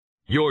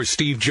Your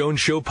Steve Jones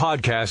Show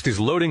podcast is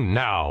loading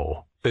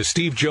now. The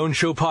Steve Jones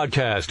Show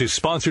podcast is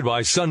sponsored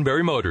by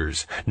Sunbury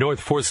Motors, North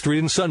 4th Street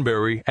in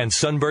Sunbury, and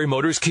Sunbury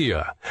Motors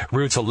Kia,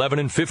 routes 11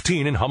 and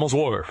 15 in Hummel's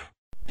Wharf.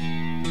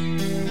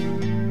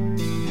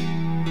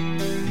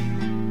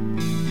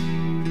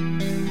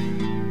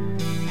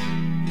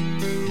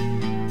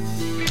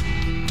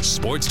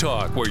 Sports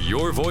talk where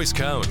your voice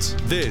counts.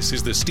 This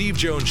is the Steve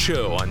Jones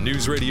Show on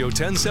News Radio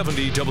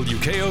 1070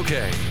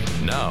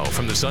 WKOK. Now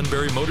from the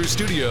Sunbury Motors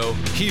Studio,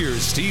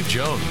 here's Steve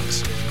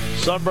Jones.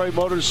 Sunbury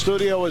Motors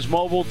Studio is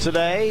mobile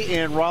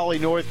today in Raleigh,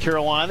 North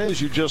Carolina,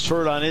 as you just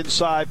heard on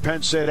Inside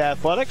Penn State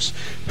Athletics.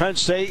 Penn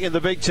State in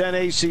the Big Ten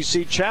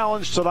ACC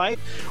Challenge tonight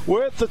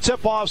with the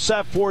tip-off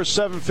set for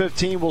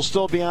 7:15. We'll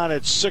still be on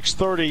at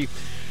 6:30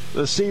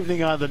 this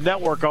evening on the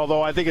network,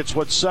 although I think it's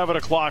 7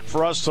 o'clock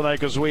for us tonight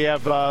because we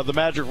have the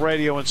Magic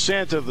Radio in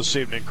Santa this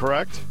evening,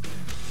 correct?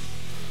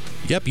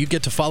 Yep, you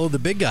get to follow the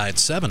big guy at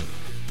 7.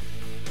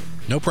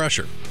 No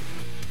pressure.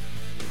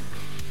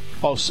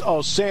 Oh,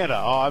 Santa.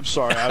 Oh, I'm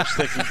sorry.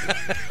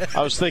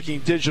 I was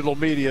thinking digital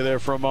media there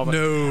for a moment.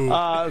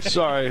 No.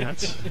 Sorry.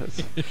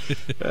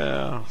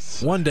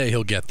 One day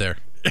he'll get there.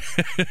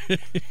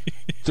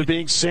 To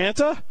being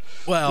Santa?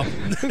 Well,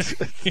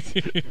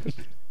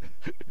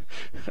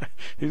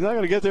 he's not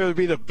going to get there to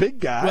be the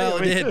big guy. Well,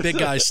 they had big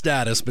guy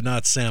status, but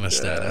not Santa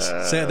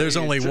status. There's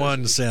only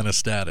one Santa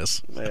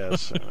status.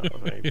 Yes.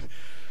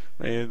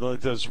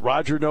 Does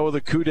Roger know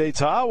the coup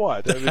d'etat?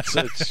 What?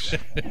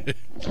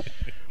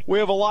 We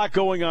have a lot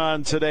going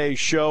on today's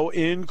show,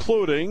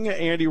 including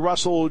Andy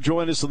Russell will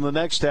join us in the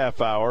next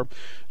half hour.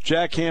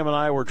 Jack Ham and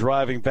I were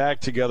driving back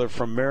together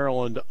from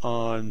Maryland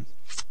on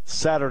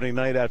Saturday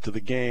night after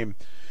the game.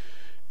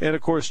 And,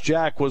 of course,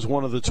 Jack was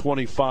one of the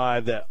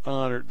 25 that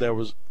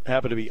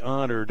happened to be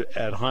honored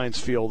at Heinz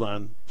Field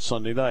on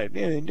Sunday night.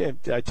 And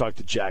I talked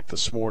to Jack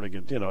this morning,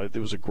 and, it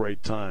was a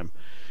great time.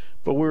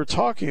 But we were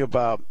talking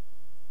about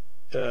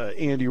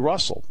Andy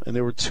Russell, and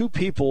there were two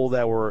people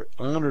that were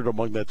honored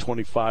among that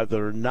 25 that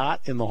are not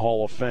in the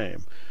Hall of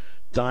Fame,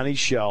 Donnie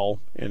Shell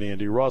and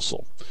Andy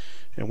Russell.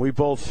 And we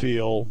both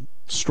feel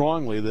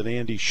strongly that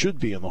Andy should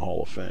be in the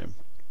Hall of Fame,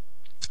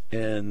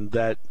 and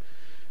that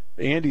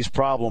Andy's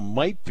problem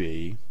might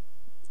be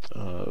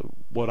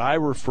what I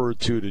referred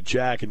to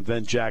Jack, and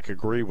then Jack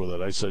agreed with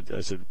it. I said,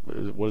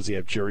 what does he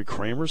have, Jerry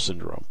Kramer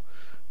syndrome?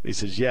 He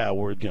says, yeah,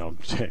 we're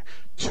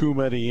too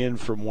many in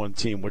from one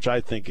team, which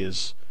I think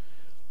is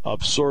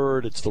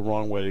absurd. It's the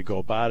wrong way to go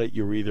about it.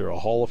 You're either a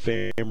Hall of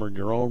Famer in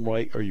your own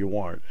right or you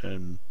aren't.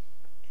 And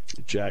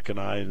Jack and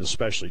I, and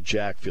especially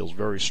Jack, feels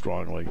very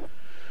strongly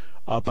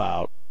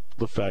about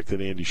the fact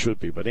that Andy should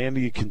be. But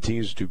Andy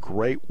continues to do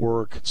great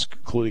work,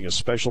 including a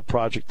special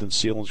project in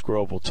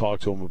Selinsgrove. We'll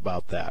talk to him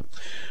about that.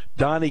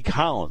 Donnie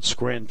Collins,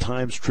 Scranton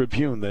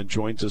Times-Tribune, then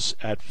joins us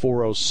at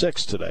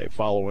 4:06 today,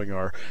 following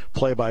our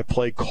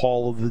play-by-play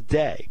call of the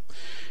day.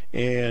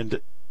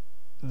 And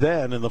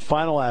then in the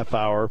final half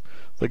hour,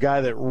 the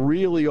guy that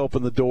really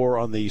opened the door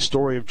on the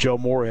story of Joe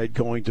Moorhead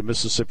going to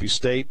Mississippi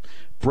State,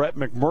 Brett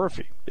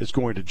McMurphy, is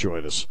going to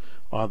join us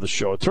on the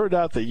show. It turned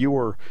out that you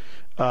were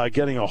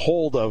getting a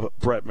hold of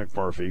Brett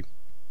McMurphy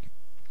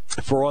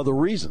for other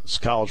reasons,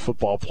 college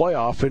football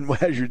playoff, and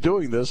as you're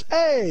doing this,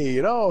 hey,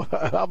 how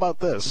about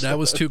this? That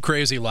was too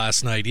crazy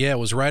last night. Yeah, it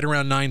was right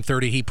around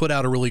 9:30. He put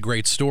out a really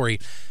great story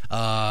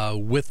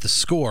with the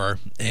score,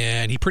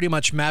 and he pretty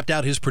much mapped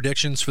out his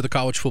predictions for the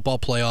college football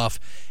playoff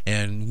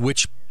and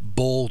which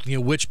bowl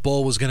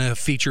was going to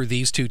feature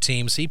these two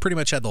teams. He pretty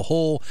much had the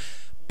whole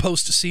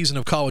postseason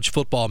of college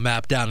football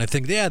mapped out, and I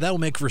think, that will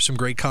make for some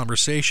great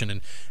conversation.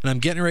 And I'm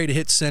getting ready to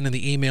hit send in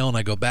the email, and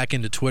I go back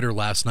into Twitter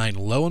last night,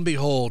 and lo and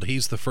behold,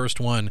 he's the first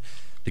one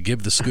to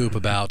give the scoop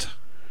about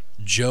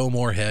Joe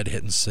Moorhead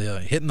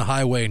hitting the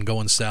highway and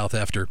going south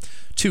after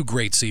 2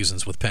 great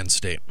seasons with Penn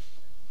State.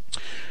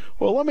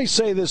 Well, let me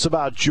say this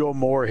about Joe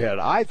Moorhead.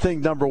 I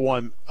think, number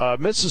one,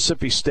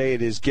 Mississippi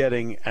State is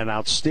getting an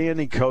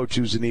outstanding coach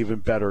who's an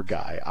even better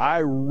guy. I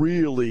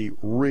really,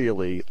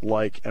 really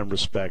like and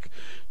respect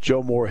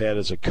Joe Moorhead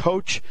as a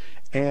coach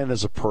and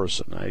as a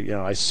person.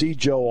 I see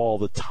Joe all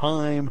the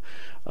time.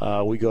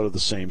 We go to the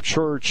same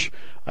church.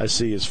 I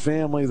see his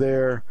family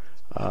there,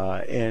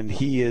 and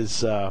he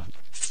is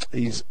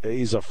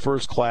he's a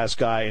first-class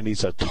guy, and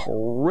he's a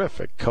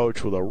terrific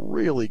coach with a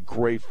really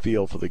great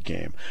feel for the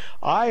game.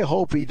 I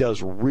hope he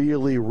does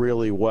really,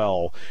 really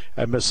well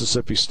at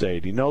Mississippi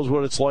State. He knows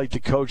what it's like to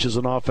coach as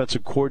an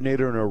offensive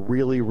coordinator in a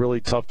really, really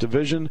tough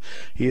division.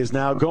 He is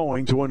now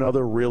going to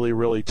another really,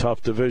 really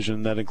tough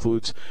division that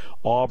includes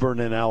Auburn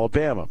and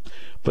Alabama.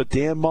 But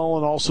Dan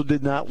Mullen also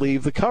did not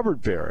leave the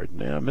cupboard bare.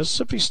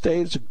 Mississippi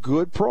State is a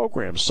good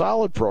program,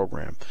 solid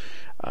program.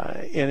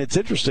 And it's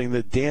interesting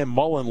that Dan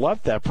Mullen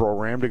left that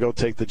program to go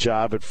take the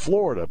job at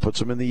Florida.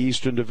 Puts him in the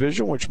Eastern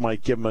Division, which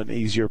might give him an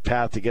easier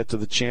path to get to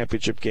the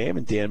championship game,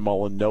 and Dan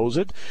Mullen knows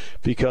it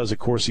because, of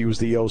course, he was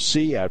the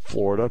OC at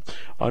Florida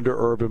under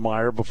Urban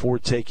Meyer before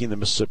taking the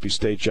Mississippi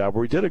State job,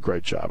 where he did a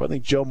great job. I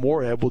think Joe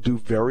Moorhead will do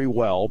very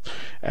well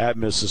at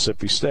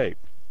Mississippi State.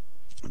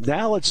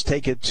 Now let's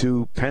take it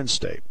to Penn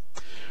State.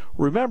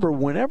 remember,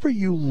 whenever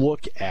you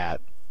look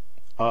at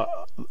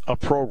a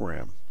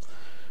program,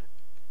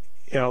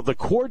 the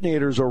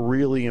coordinators are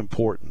really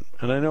important.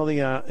 And I know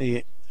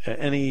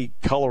any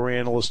color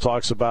analyst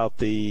talks about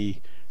the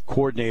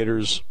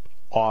coordinators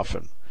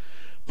often.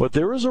 But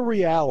there is a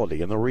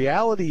reality, and the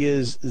reality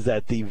is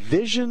that the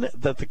vision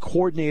that the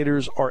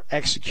coordinators are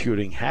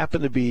executing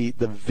happen to be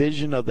the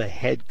vision of the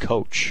head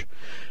coach.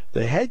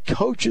 The head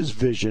coach's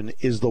vision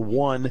is the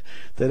one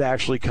that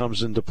actually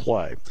comes into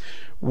play.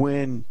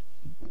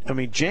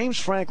 James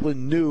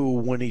Franklin knew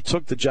when he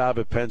took the job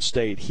at Penn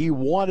State, he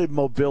wanted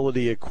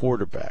mobility at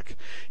quarterback.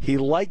 He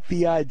liked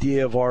the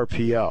idea of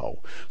RPO.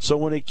 So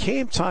when it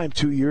came time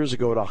 2 years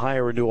ago to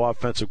hire a new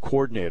offensive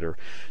coordinator,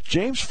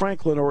 James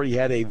Franklin already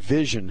had a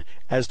vision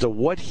as to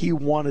what he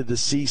wanted to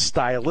see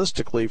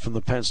stylistically from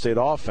the Penn State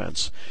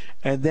offense.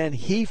 And then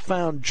he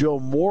found Joe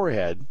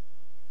Moorhead,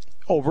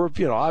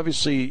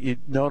 obviously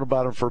you'd known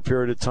about him for a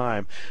period of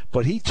time,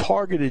 but he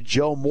targeted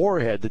Joe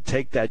Moorhead to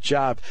take that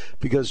job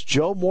because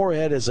Joe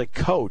Moorhead as a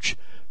coach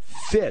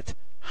fit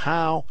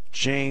how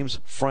James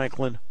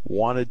Franklin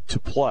wanted to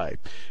play.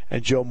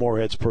 And Joe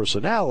Moorhead's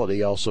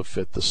personality also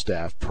fit the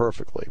staff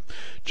perfectly.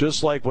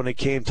 Just like when it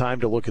came time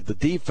to look at the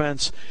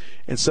defense,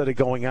 instead of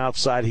going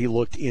outside, he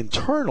looked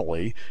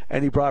internally,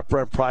 and he brought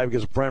Brent Pry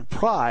because Brent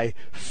Pry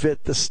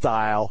fit the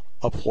style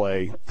of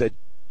play that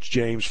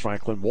James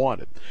Franklin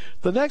wanted.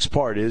 The next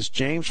part is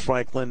James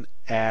Franklin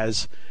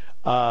as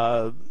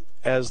the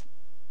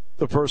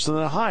person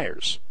that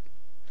hires.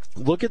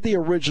 Look at the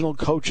original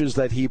coaches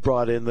that he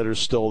brought in that are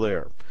still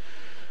there.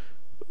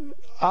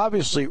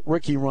 Obviously,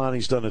 Ricky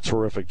Ronnie's done a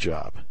terrific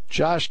job.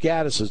 Josh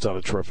Gaddis has done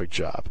a terrific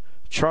job.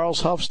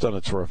 Charles Huff's done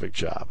a terrific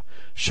job.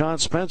 Sean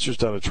Spencer's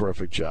done a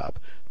terrific job.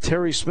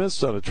 Terry Smith's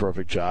done a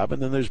terrific job.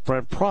 And then there's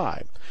Brent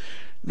Pry.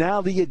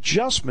 Now, the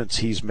adjustments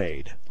he's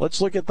made.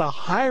 Let's look at the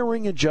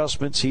hiring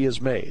adjustments he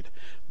has made.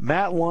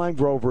 Matt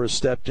Limegrover has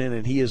stepped in,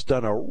 and he has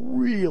done a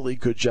really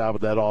good job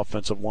of that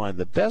offensive line.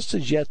 The best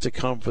is yet to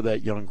come for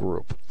that young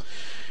group.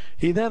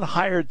 He then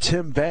hired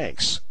Tim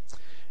Banks.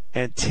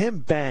 And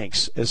Tim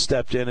Banks has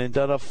stepped in and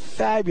done a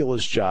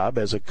fabulous job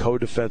as a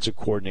co-defensive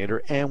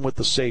coordinator and with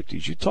the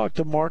safeties. You talk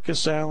to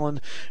Marcus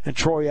Allen and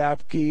Troy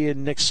Apke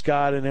and Nick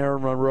Scott and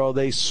Aaron Monroe,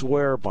 they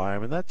swear by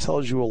him, and that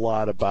tells you a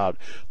lot about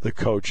the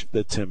coach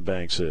that Tim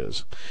Banks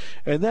is.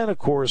 And then, of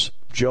course,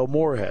 Joe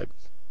Moorhead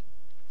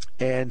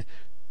and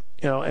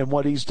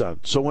what he's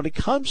done. So when it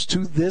comes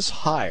to this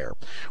hire,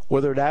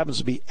 whether it happens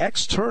to be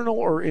external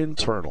or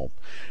internal,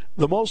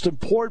 the most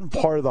important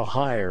part of the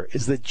hire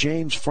is that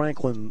James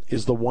Franklin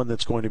is the one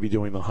that's going to be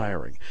doing the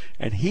hiring.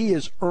 And he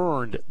has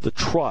earned the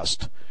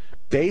trust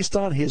based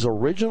on his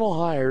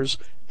original hires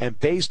and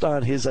based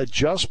on his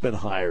adjustment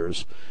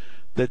hires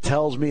that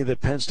tells me that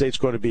Penn State's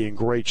going to be in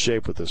great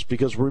shape with this.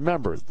 Because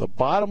remember, the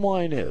bottom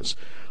line is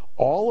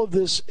all of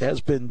this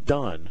has been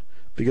done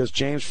because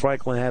James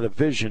Franklin had a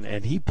vision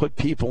and he put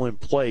people in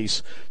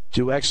place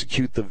to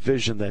execute the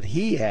vision that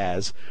he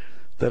has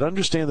that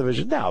understand the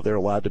vision. Now, they're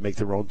allowed to make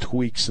their own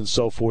tweaks and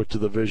so forth to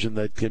the vision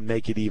that can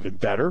make it even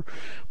better.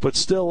 But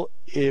still,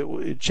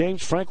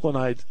 James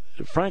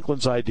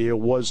Franklin's idea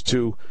was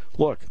to,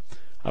 look,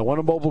 I want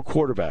a mobile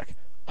quarterback.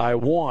 I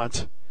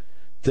want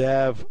to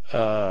have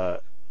a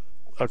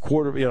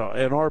quarter,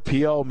 an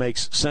RPO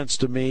makes sense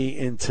to me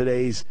in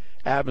today's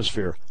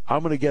atmosphere. I'm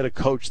going to get a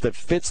coach that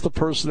fits the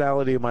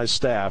personality of my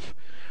staff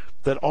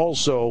that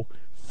also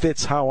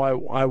fits how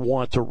I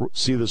want to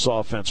see this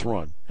offense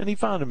run. And he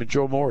found him in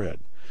Joe Moorhead.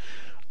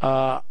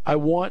 I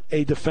want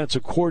a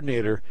defensive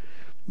coordinator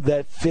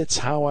that fits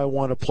how I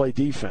want to play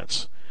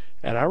defense.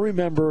 And I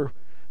remember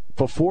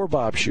before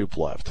Bob Shoop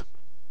left,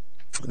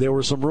 there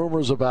were some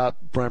rumors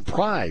about Brent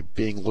Pry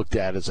being looked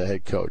at as a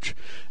head coach.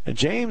 And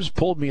James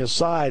pulled me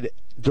aside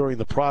during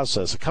the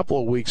process a couple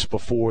of weeks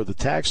before the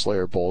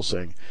TaxSlayer Bowl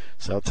saying,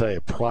 so I'll tell you,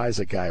 Pry's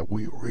a guy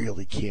we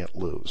really can't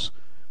lose.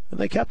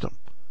 And they kept him,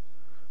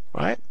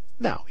 right?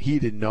 Now, he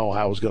didn't know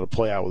how it was going to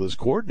play out with his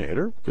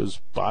coordinator because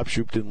Bob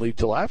Shoop didn't leave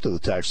till after the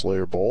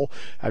TaxSlayer Bowl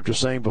after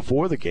saying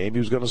before the game he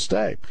was going to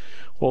stay.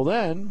 Well,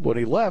 then, when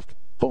he left,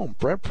 boom,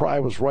 Brent Pry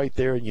was right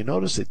there, and you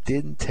notice it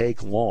didn't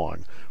take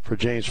long for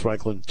James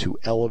Franklin to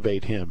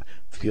elevate him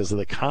because of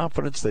the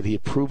confidence that he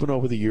had proven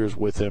over the years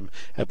with him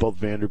at both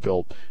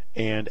Vanderbilt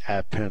and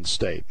at Penn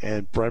State.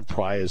 And Brent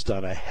Pry has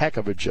done a heck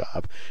of a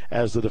job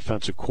as the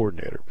defensive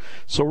coordinator.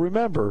 So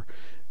remember,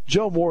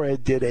 Joe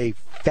Moorhead did a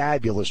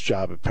fabulous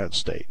job at Penn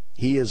State.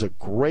 He is a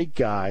great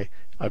guy,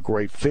 a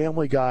great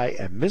family guy,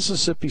 and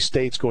Mississippi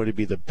State's going to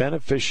be the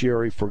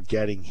beneficiary for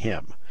getting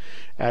him.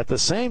 At the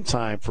same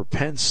time, for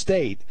Penn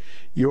State,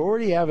 you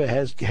already have a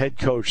head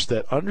coach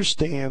that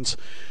understands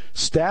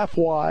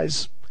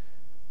staff-wise,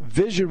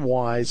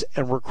 vision-wise,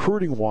 and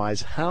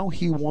recruiting-wise how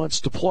he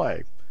wants to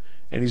play.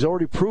 And he's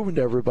already proven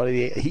to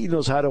everybody he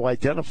knows how to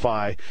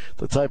identify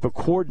the type of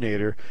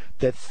coordinator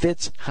that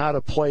fits how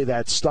to play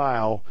that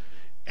style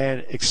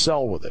and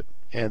excel with it.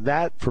 And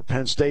that, for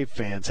Penn State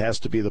fans, has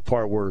to be the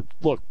part where,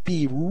 look,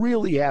 be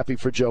really happy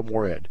for Joe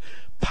Moorhead.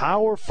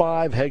 Power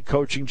 5 head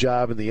coaching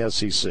job in the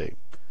SEC.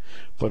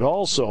 but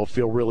also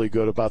feel really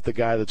good about the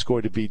guy that's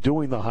going to be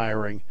doing the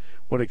hiring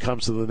when it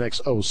comes to the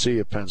next OC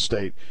at Penn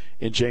State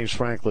in James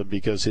Franklin,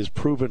 because his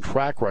proven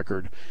track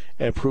record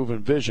and proven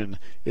vision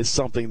is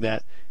something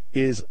that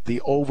is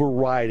the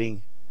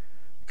overriding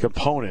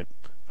component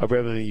of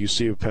everything you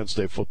see of Penn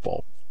State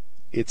football.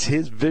 It's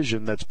his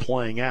vision that's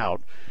playing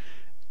out,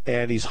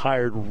 and he's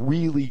hired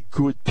really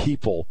good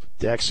people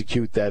to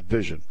execute that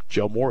vision.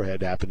 Joe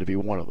Moorhead happened to be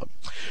one of them.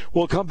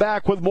 We'll come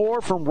back with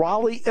more from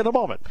Raleigh in a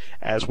moment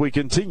as we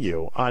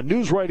continue on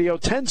News Radio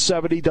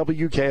 1070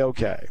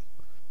 WKOK.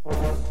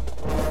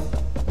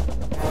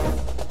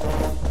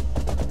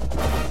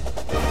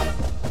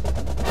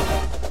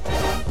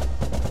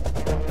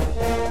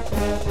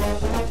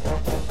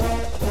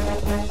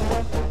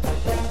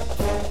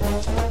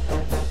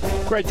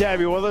 Great to have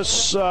you with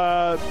us.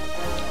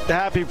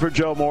 Happy for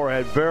Joe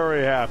Moorhead.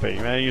 Very happy.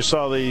 And you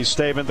saw the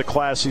statement, the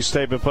classy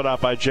statement put out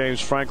by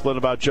James Franklin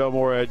about Joe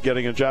Moorhead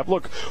getting a job.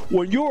 Look,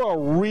 when you're a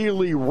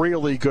really,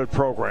 really good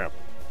program,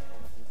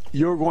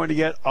 you're going to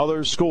get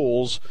other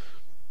schools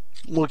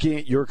looking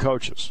at your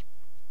coaches.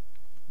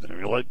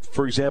 Like,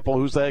 for example,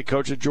 who's the head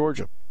coach at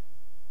Georgia?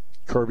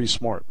 Kirby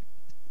Smart.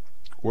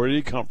 Where did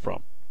he come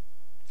from?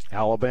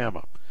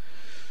 Alabama.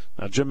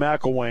 Now, Jim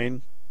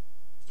McElwain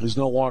is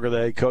no longer the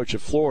head coach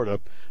at Florida,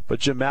 but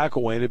Jim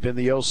McElwain had been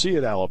the OC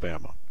at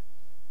Alabama.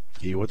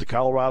 He went to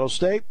Colorado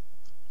State,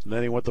 and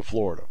then he went to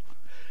Florida.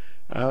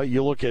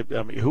 You look at,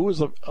 who was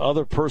the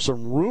other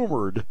person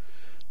rumored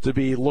to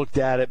be looked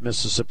at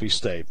Mississippi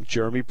State?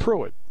 Jeremy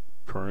Pruitt,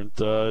 current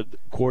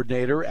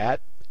coordinator at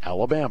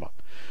Alabama.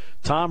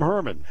 Tom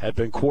Herman had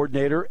been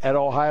coordinator at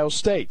Ohio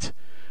State.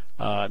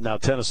 Now,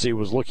 Tennessee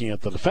was looking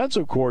at the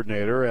defensive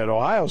coordinator at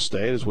Ohio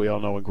State, as we all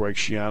know, in Greg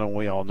Schiano, and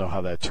we all know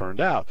how that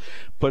turned out.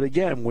 But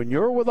again, when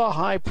you're with a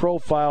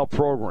high-profile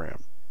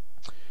program,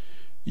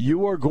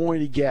 you are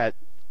going to get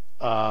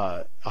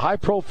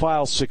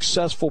high-profile,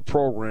 successful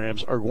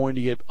programs are going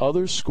to get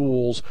other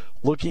schools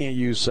looking at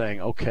you saying,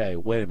 okay,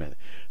 wait a minute,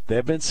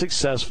 they've been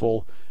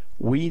successful,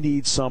 we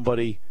need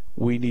somebody,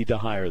 we need to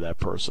hire that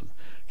person.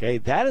 Okay,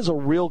 that is a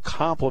real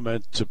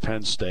compliment to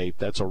Penn State.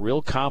 That's a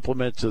real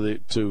compliment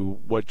to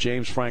what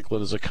James Franklin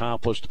has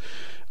accomplished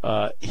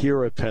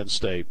here at Penn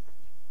State.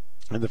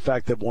 And the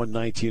fact that won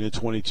 19 of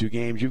 22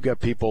 games, you've got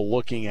people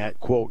looking at,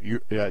 quote,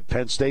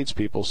 Penn State's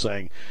people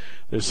saying,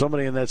 there's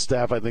somebody in that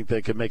staff I think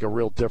they can make a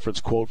real difference,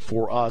 quote,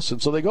 for us.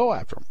 And so they go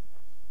after him.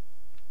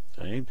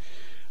 Okay?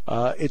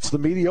 It's the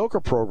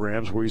mediocre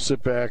programs where you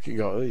sit back and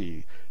go,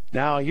 hey.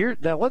 Now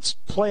let's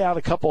play out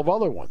a couple of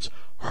other ones.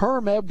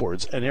 Herm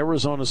Edwards and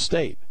Arizona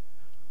State.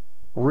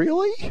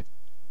 Really?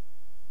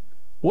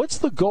 What's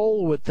the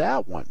goal with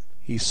that one?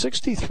 He's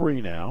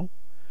 63 now.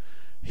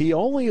 The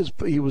only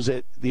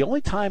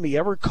time he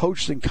ever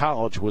coached in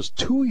college was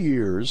 2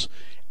 years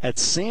at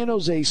San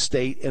Jose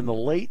State in the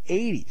late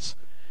 80s.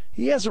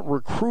 He hasn't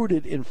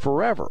recruited in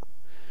forever.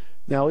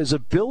 Now, his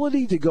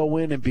ability to go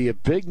in and be a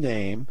big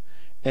name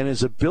and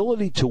his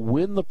ability to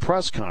win the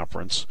press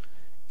conference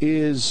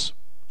is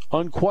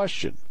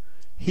unquestioned.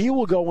 He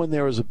will go in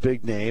there as a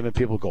big name, and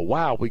people go,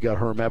 wow, we got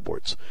Herm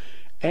Edwards.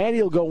 And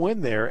he'll go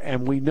in there,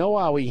 and we know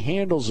how he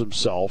handles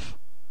himself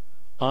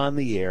on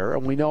the air,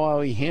 and we know how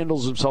he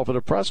handles himself at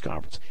a press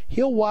conference.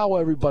 He'll wow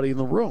everybody in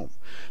the room.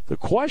 The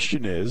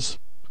question is,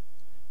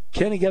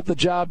 can he get the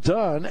job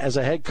done as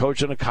a head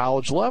coach at a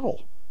college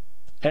level?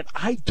 And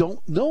I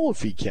don't know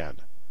if he can.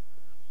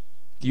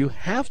 You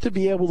have to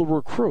be able to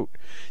recruit.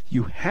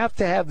 You have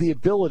to have the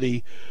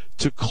ability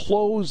to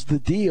close the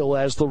deal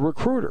as the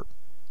recruiter.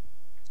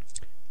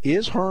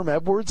 Is Herm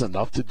Edwards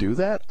enough to do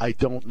that? I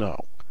don't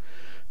know.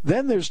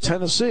 Then there's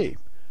Tennessee.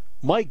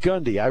 Mike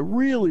Gundy. I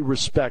really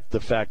respect the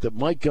fact that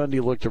Mike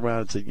Gundy looked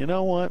around and said, you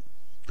know what?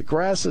 The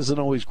grass isn't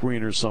always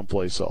greener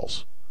someplace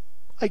else.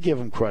 I give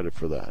him credit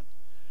for that.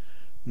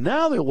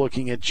 Now they're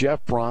looking at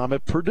Jeff Brom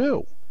at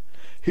Purdue.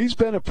 He's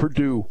been at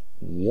Purdue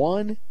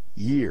 1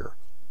 year.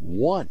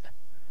 One.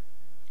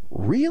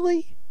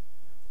 Really?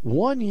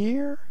 1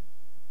 year?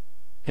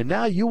 And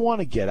now you want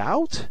to get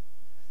out?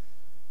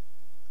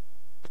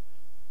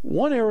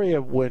 One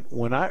area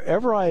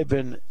whenever I have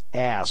been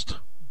asked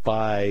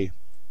by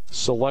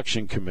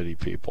selection committee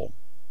people,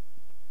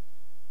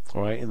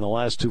 all right, in the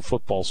last two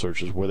football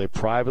searches where they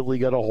privately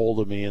got a hold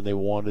of me and they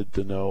wanted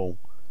to know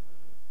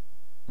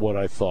what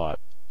I thought,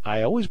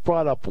 I always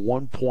brought up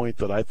one point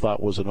that I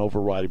thought was an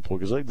overriding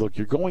point. Because, look,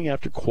 you're going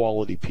after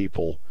quality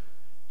people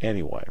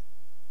anyway.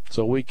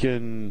 So we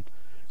can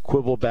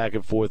quibble back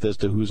and forth as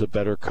to who's a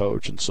better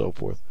coach and so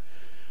forth.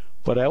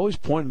 But I always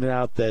pointed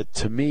out that,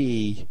 to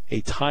me,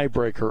 a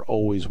tiebreaker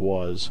always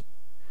was,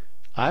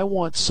 I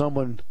want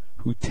someone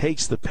who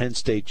takes the Penn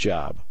State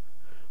job,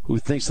 who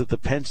thinks that the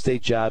Penn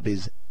State job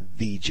is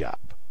the job.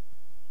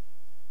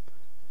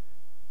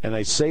 And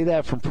I say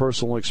that from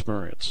personal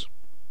experience.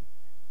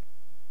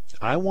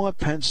 I want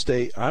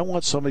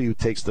somebody who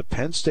takes the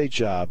Penn State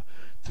job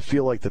to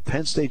feel like the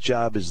Penn State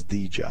job is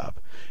the job.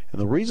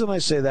 And the reason I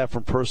say that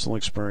from personal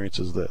experience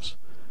is this.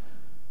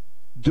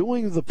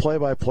 Doing the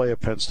play-by-play of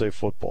Penn State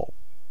football,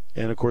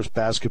 and, of course,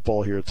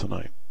 basketball here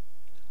tonight,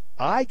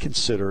 I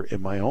consider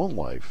in my own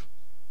life,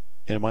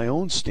 in my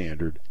own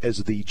standard,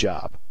 as the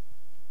job.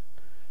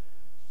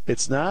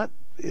 It's not,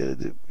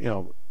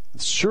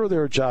 sure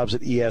there are jobs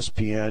at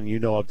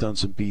ESPN. I've done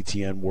some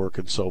BTN work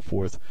and so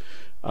forth,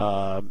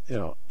 and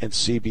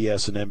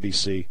CBS and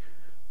NBC.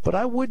 But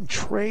I wouldn't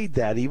trade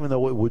that, even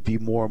though it would be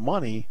more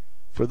money,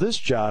 for this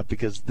job,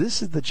 because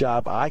this is the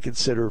job I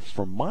consider,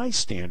 from my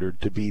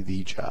standard, to be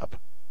the job.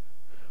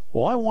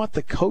 Well, I want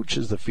the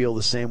coaches to feel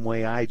the same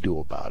way I do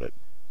about it.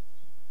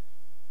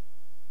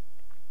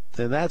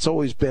 And that's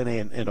always been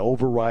an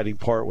overriding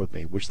part with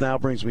me, which now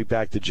brings me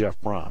back to Jeff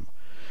Brom.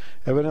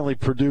 Evidently,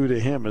 Purdue to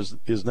him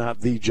is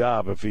not the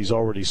job if he's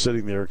already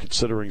sitting there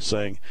considering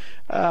saying,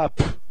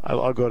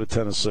 I'll go to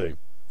Tennessee.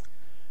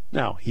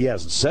 Now, he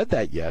hasn't said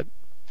that yet,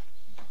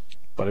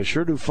 but I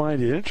sure do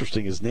find it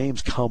interesting his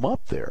name's come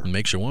up there. It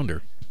makes you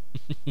wonder.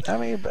 I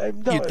mean,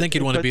 no, you'd think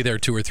you'd want to be there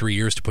 2 or 3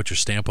 years to put your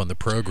stamp on the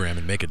program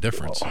and make a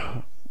difference.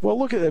 Well,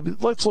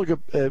 let's look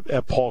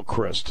at Paul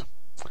Chryst.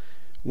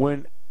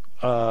 When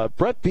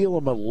Brett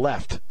Bielema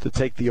left to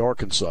take the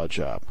Arkansas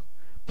job,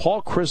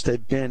 Paul Chryst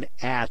had been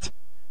at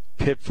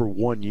Pitt for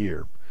 1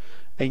 year.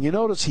 And you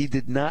notice he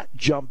did not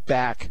jump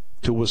back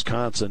to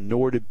Wisconsin,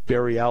 nor did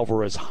Barry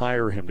Alvarez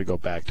hire him to go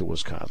back to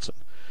Wisconsin.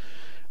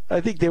 I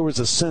think there was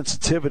a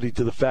sensitivity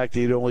to the fact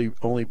that he'd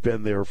only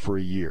been there for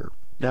a year.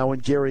 Now, when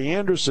Gary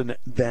Anderson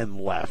then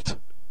left,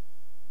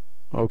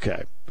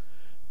 okay,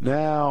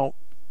 now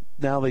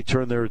they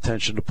turn their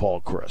attention to Paul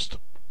Chryst.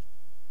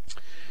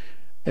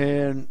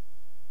 And,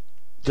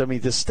 I mean,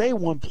 to stay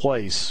one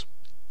place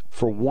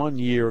for 1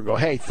 year and go,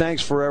 hey,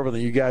 thanks for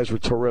everything, you guys were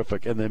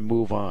terrific, and then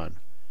move on,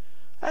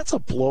 that's a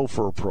blow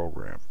for a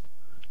program.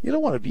 You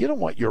don't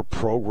want your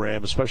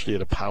program, especially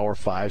at a Power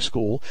 5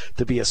 school,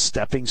 to be a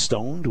stepping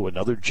stone to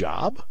another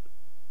job.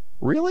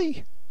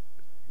 Really?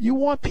 You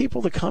want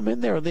people to come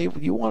in there and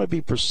you want to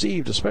be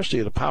perceived, especially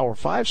at a Power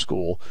 5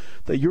 school,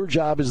 that your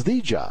job is the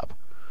job.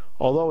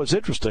 Although it's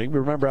interesting,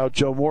 remember how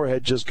Joe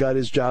Moorhead just got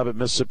his job at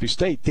Mississippi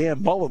State.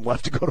 Dan Mullen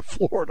left to go to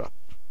Florida.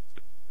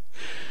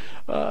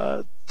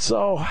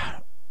 So,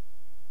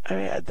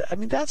 I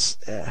mean that's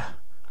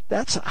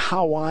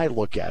how I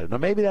look at it. Now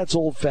maybe that's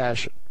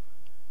old-fashioned.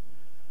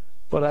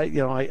 But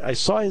I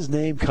saw his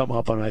name come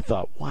up and I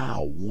thought,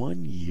 wow,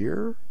 1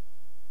 year?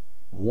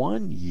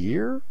 1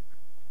 year?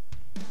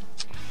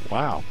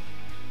 Wow.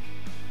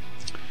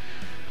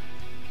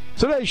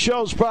 Today's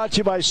show is brought to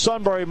you by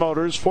Sunbury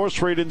Motors, 4th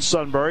Street in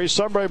Sunbury.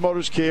 Sunbury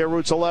Motors Kia,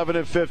 routes 11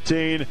 and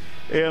 15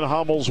 in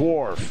Hummel's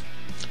Wharf.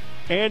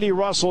 Andy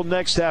Russell,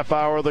 next half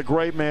hour, the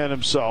great man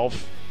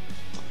himself,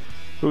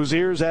 whose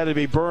ears had to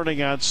be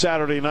burning on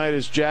Saturday night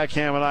as Jack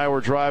Ham and I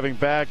were driving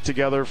back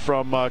together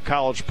from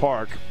College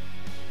Park.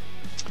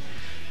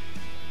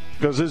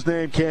 Because his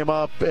name came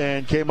up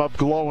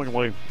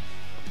glowingly.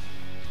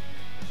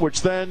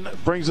 Which then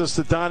brings us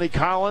to Donnie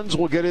Collins.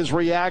 We'll get his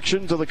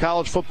reaction to the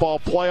college football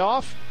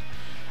playoff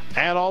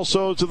and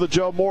also to the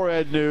Joe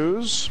Moorhead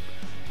news.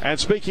 And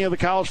speaking of the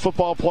college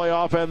football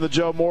playoff and the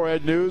Joe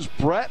Moorhead news,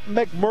 Brett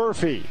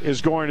McMurphy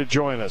is going to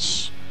join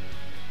us.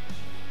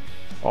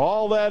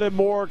 All that and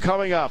more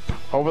coming up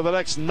over the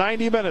next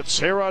 90 minutes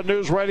here on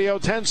News Radio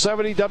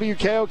 1070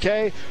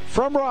 WKOK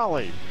from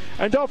Raleigh.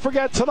 And don't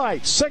forget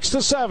tonight, 6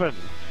 to 7,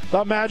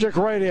 the Magic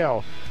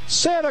Radio,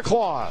 Santa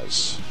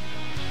Claus.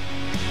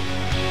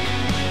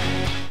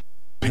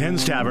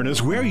 Penn's Tavern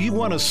is where you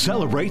want to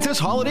celebrate this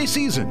holiday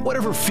season.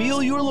 Whatever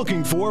feel you're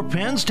looking for,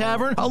 Penn's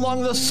Tavern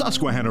along the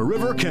Susquehanna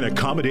River can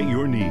accommodate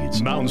your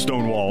needs. Mountain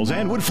stone walls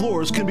and wood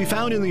floors can be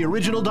found in the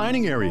original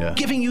dining area,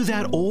 giving you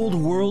that old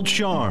world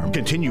charm.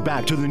 Continue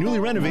back to the newly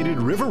renovated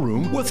River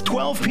Room with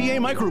 12 PA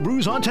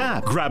microbrews on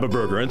tap. Grab a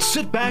burger and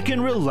sit back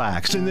and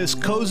relax in this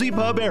cozy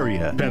pub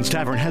area. Penn's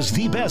Tavern has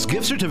the best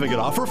gift certificate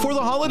offer for the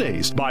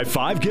holidays. Buy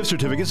 5 gift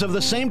certificates of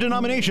the same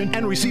denomination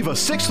and receive a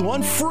 6th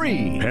one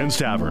free. Penn's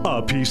Tavern,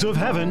 a piece of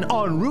heaven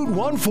on Route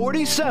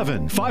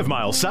 147, 5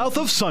 miles south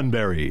of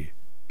Sunbury.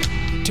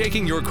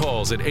 Taking your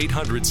calls at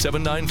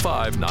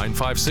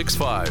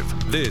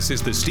 800-795-9565. This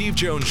is the Steve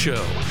Jones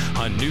Show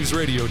on News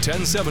Radio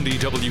 1070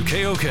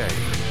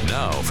 WKOK.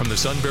 Now from the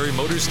Sunbury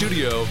Motors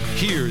Studio,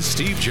 here's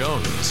Steve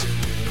Jones.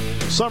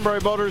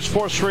 Sunbury Motors,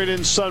 4th Street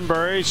in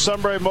Sunbury.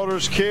 Sunbury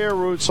Motors Kia,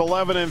 routes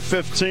 11 and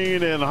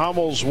 15 in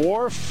Hummel's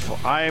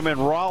Wharf. I am in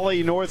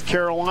Raleigh, North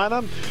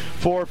Carolina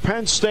for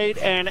Penn State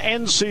and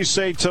NC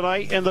State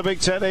tonight in the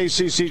Big Ten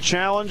ACC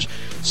Challenge.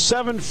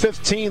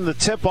 7:15 the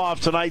tip-off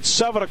tonight,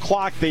 7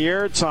 o'clock the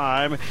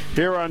airtime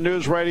here on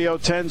News Radio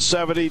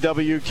 1070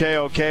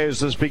 WKOK as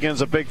this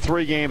begins a big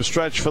 3-game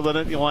stretch for the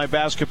Nittany Lion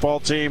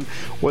basketball team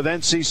with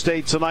NC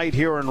State tonight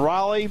here in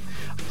Raleigh,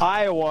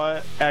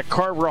 Iowa at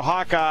Carver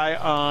Hawkeye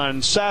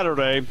on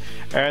Saturday,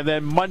 and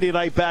then Monday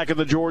night back at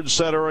the George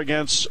Center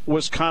against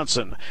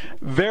Wisconsin.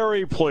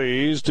 Very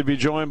pleased to be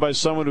joined by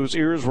someone whose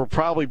ears were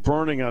probably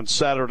burning on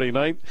Saturday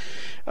night.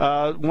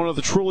 One of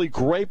the truly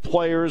great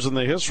players in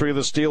the history of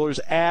the Steelers,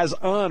 as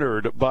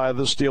honored by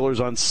the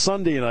Steelers on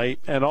Sunday night,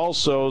 and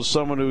also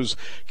someone whose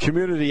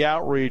community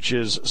outreach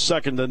is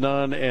second to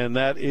none, and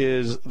that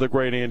is the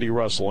great Andy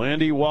Russell.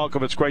 Andy,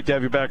 welcome. It's great to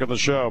have you back on the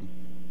show.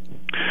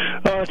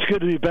 Oh, it's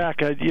good to be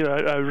back. I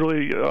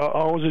really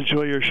always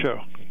enjoy your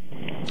show.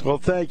 Well,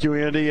 thank you,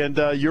 Andy. And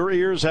your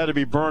ears had to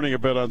be burning a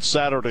bit on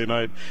Saturday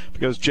night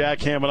because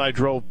Jack Ham and I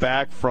drove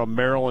back from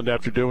Maryland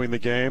after doing the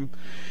game.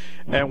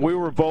 And we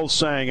were both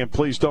saying, and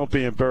please don't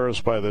be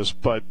embarrassed by this,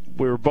 but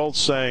we were both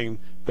saying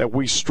that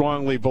we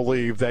strongly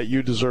believe that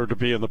you deserve to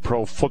be in the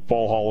Pro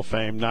Football Hall of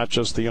Fame, not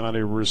just the honor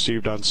you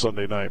received on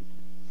Sunday night.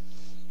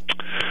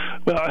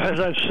 Well, as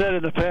I've said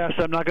in the past,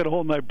 I'm not going to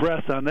hold my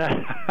breath on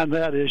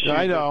that issue.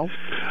 I know.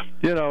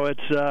 But,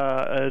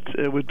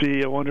 it would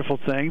be a wonderful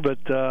thing, but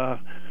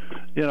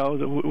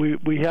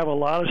we have a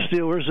lot of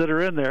Steelers that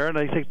are in there, and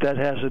I think that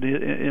has an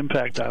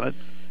impact on it.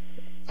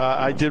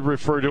 I did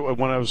refer to it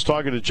when I was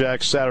talking to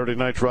Jack Saturday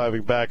night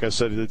driving back. I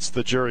said it's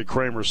the Jerry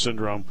Kramer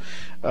syndrome.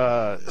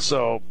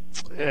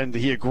 And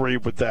he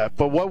agreed with that.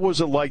 But what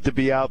was it like to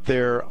be out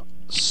there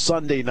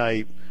Sunday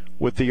night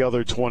with the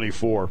other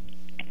 24?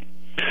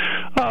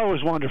 Oh, it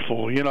was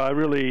wonderful. I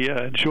really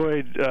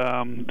enjoyed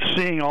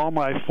seeing all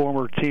my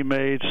former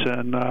teammates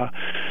and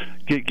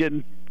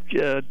getting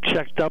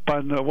checked up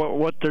on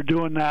what they're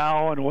doing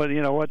now and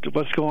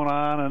what's going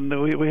on.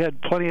 And we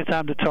had plenty of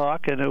time to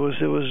talk, and it was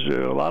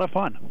a lot of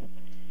fun.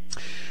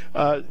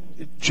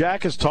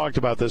 Jack has talked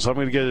about this. I'm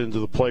going to get into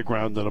the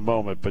playground in a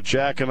moment, but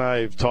Jack and I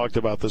have talked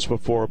about this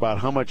before, about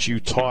how much you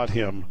taught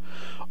him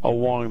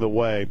along the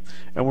way.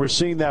 And we're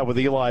seeing that with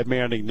Eli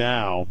Manning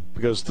now,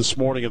 because this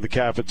morning in the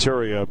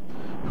cafeteria,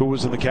 who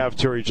was in the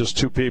cafeteria? Just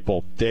two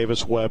people,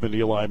 Davis Webb and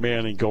Eli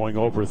Manning, going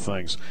over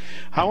things.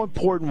 How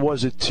important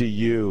was it to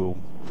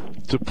you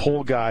to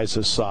pull guys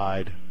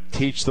aside,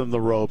 teach them the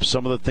ropes,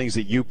 some of the things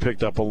that you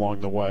picked up along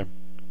the way?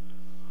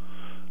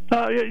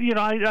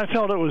 I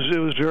felt it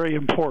was very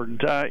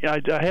important. I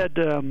had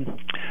an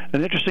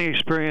interesting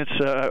experience.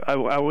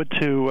 I went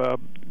to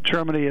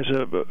Germany as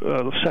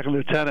a second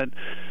lieutenant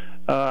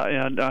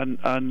and on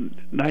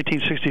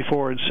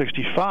 1964 and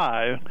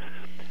 65.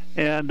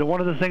 And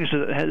one of the things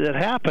that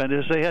happened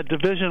is they had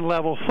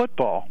division-level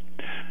football.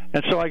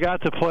 And so I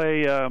got to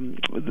play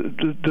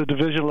the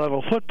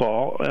division-level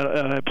football,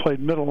 and I played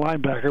middle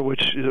linebacker,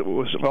 which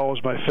was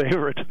always my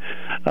favorite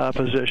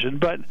position.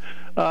 But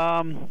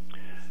I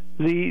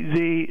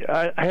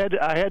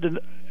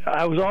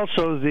was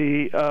also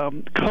the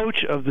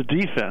coach of the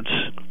defense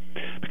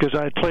because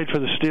I had played for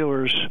the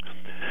Steelers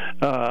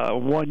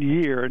 1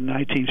 year in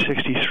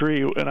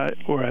 1963,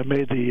 where I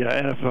made the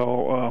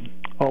NFL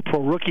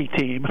All-Pro rookie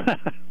team.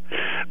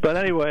 But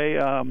anyway,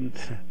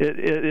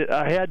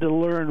 I had to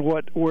learn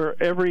where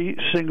every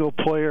single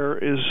player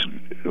is,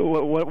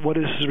 what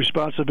his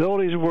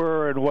responsibilities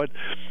were, and what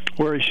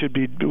he should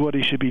be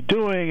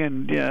doing,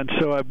 and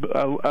so I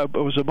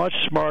was a much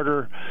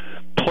smarter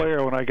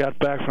player when I got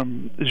back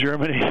from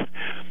Germany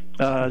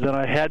than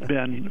I had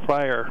been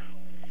prior.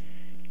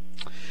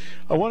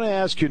 I want to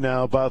ask you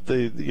now about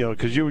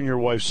because you and your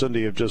wife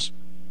Cindy have just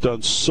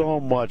done so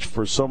much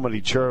for so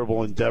many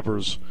charitable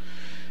endeavors,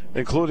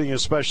 including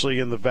especially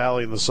in the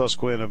Valley, in the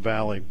Susquehanna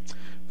Valley.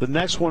 The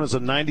next one is a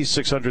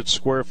 9,600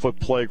 square foot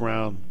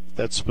playground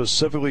that's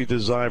specifically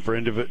designed for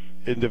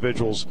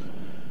individuals,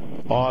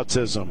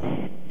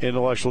 autism,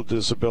 intellectual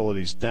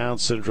disabilities, Down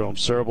syndrome,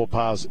 cerebral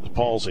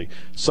palsy,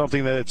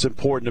 something that it's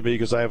important to me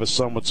because I have a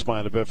son with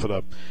spina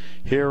bifida,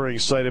 hearing,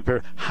 sight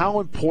impaired. How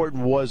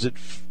important was it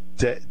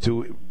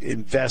to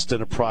invest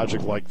in a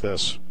project like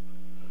this?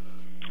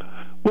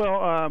 Well,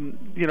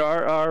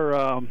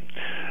 our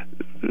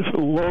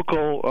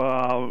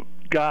local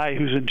guy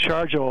who's in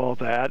charge of all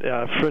that,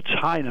 Fritz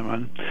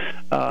Heinemann,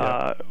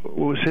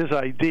 was his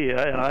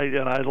idea,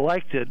 and I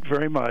liked it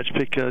very much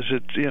because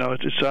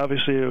it's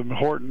obviously an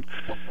important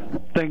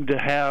thing to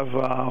have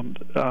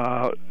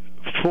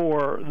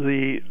for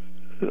the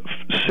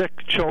sick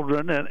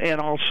children and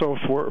also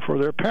for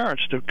their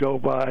parents to go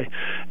by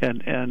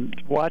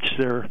and watch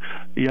their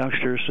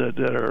youngsters that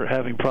are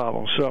having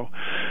problems. So,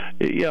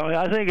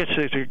 I think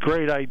it's a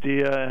great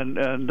idea, and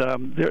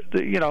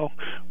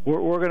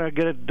we're going to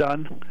get it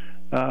done.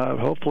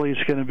 Hopefully,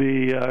 it's going to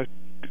be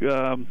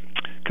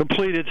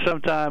completed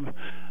sometime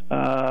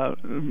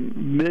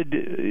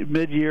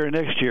mid-year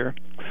next year,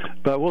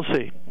 but we'll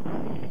see.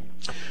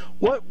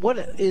 What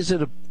is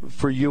it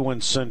for you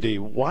and Cindy?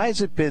 Why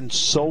has it been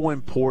so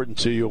important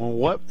to you, and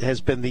what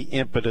has been the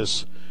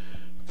impetus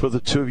for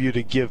the two of you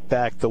to give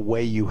back the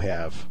way you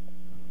have?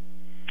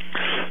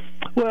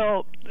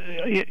 Well,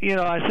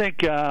 I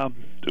think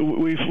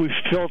we've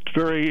felt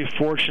very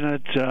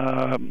fortunate.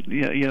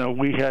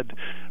 We had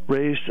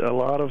raised a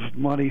lot of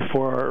money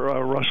for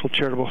our Russell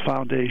Charitable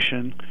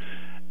Foundation,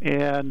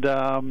 and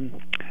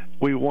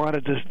we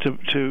wanted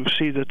to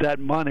see that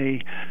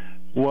money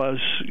was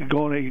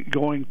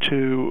going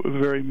to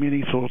very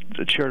meaningful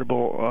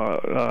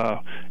charitable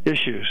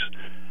issues,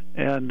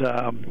 and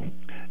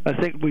I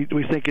think we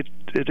think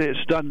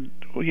it's done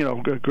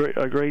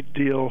a great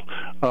deal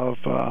of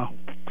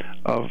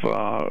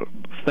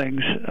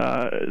things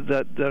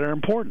that are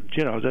important.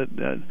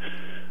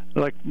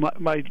 Like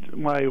my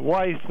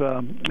wife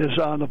is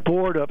on the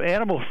board of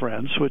Animal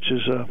Friends, which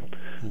is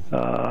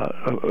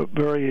a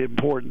very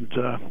important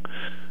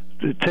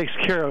it takes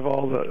care of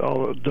all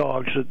the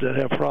dogs that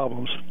have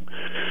problems,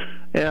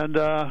 and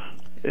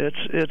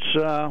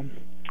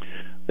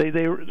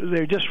they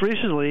just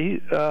recently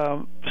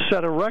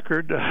set a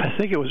record. I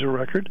think it was a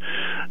record.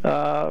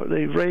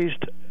 They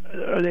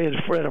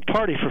had a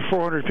party for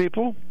 400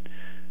 people,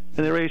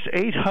 and they raised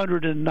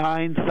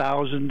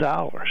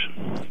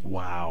 $809,000.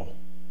 Wow.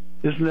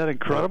 Isn't that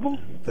incredible?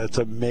 That's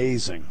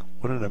amazing.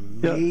 What an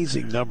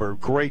amazing number.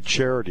 Great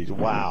charities.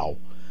 Wow.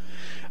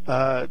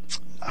 The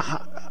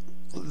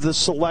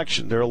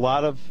selection. There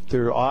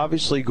are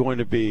obviously going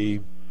to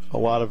be a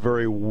lot of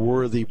very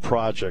worthy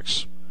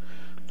projects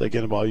that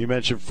get involved. You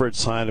mentioned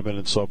Fritz Heinemann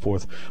and so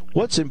forth.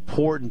 What's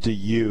important to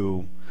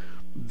you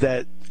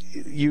that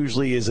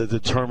usually is a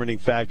determining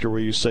factor where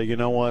you say, you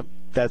know what,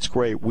 that's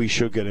great, we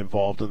should get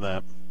involved in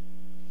that?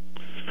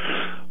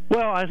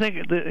 Well, I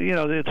think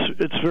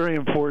it's very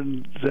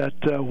important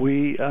that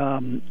we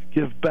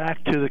give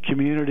back to the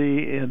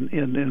community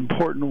in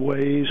important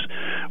ways,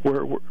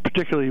 where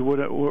particularly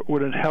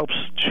when it helps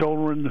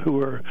children who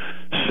are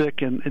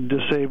sick and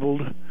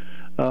disabled.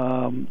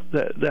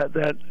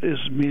 That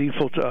is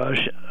meaningful to us,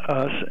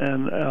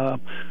 and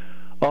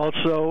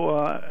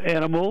also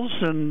animals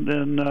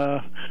and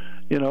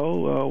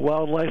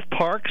wildlife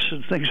parks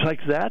and things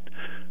like that.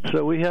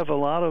 So we have a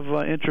lot of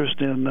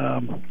interest in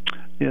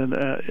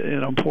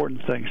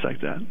important things like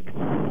that.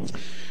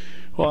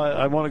 Well,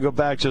 I want to go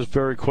back just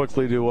very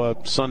quickly to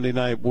Sunday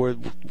night.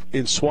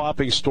 In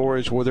swapping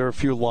stories, were there a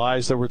few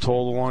lies that were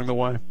told along the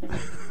way?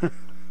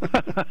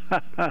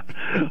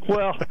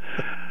 Well,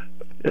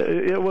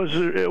 it was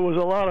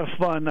a lot of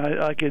fun.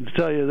 I can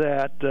tell you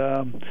that.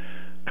 Of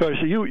course,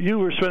 you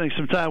were spending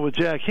some time with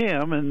Jack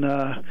Ham, and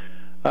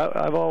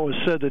I've always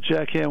said that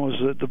Jack Ham was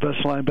the best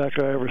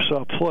linebacker I ever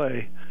saw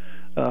play.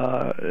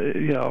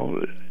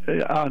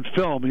 On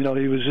film, he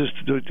was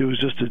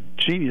just a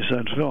genius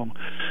on film,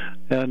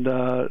 and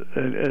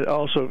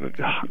also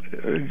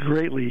a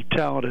greatly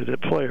talented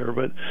player.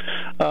 But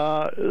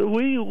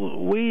we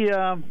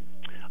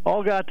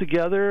all got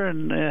together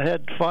and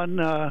had fun.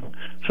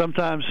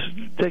 Sometimes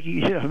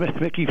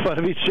making fun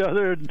of each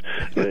other. And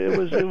it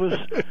was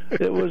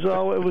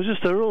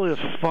just a really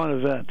fun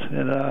event,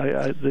 and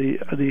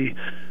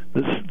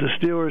the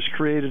Steelers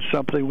created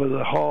something with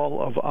a Hall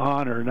of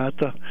Honor, not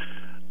the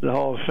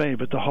Hall of Fame,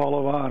 but the Hall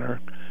of Honor,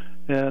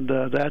 and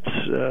that's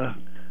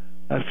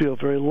I feel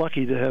very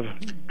lucky to have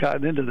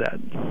gotten into that.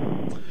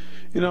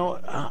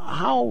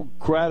 How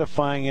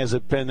gratifying has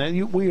it been?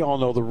 And we all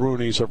know the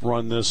Rooneys have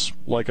run this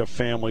like a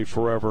family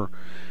forever.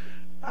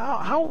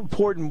 How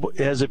important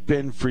has it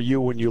been for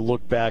you when you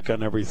look back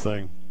on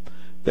everything,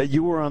 that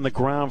you were on the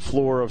ground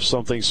floor of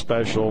something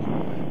special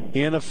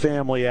in a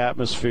family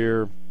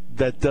atmosphere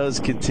that does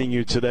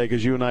continue today?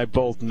 Because you and I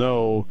both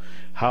know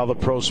how the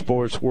pro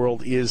sports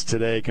world is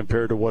today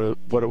compared to what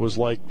it was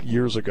like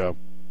years ago.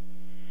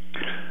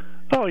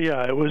 Oh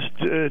yeah, it was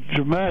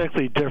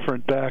dramatically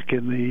different back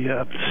in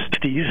the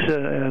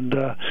 60s, and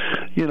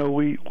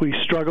we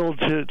struggled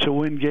to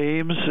win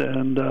games,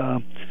 and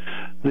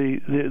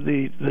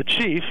the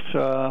chief,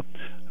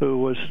 who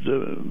was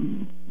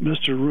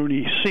Mr.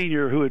 Rooney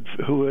Sr., who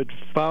had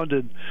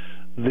founded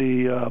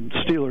the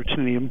Steeler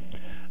team,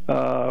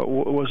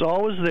 was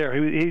always there.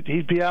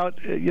 He'd be out.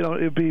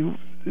 It'd be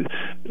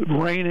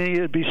raining,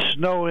 it'd be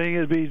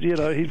snowing,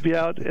 he'd be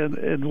out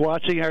and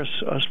watching us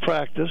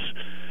practice.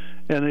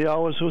 And he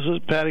always was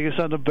patting us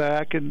on the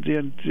back and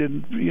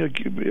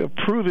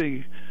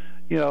approving,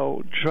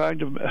 trying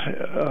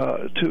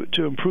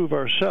to improve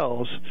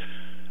ourselves.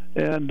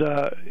 And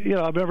I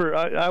remember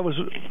I was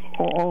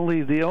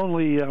the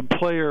only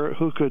player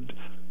who could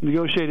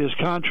negotiate his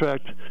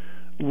contract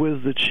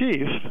with the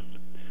chief,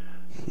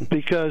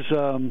 because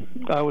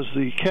I was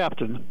the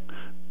captain,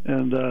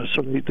 and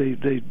so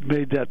they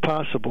made that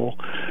possible.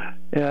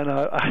 And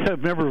I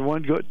remember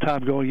one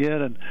time going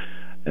in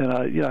and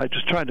I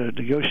just tried to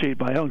negotiate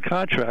my own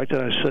contract,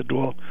 and I said,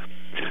 "Well,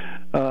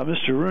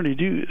 Mr. Rooney,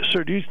 do you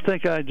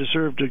think I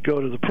deserve to go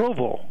to the Pro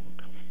Bowl?"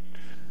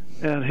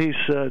 And he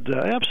said,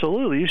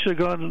 "Absolutely. You should have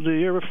gone the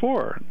year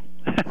before."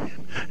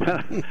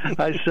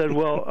 I said,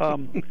 "Well,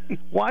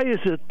 why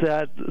is it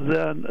that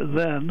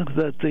then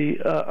that the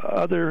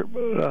other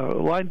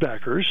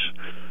linebackers,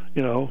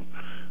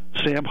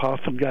 Sam Huff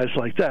and guys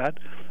like that,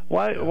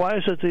 why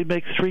is it they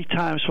make 3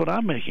 times what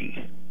I'm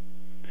making?"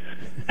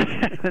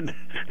 and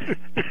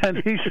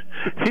he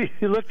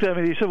looked at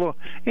me and he said, "Well,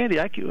 Andy,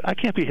 I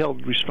can't be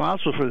held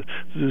responsible for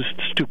the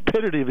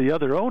stupidity of the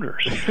other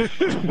owners."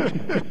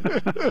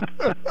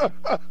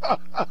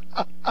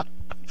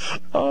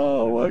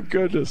 Oh, my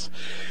goodness.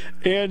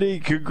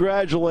 Andy,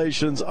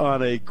 congratulations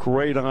on a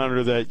great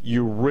honor that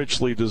you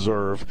richly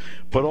deserve.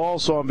 But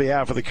also on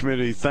behalf of the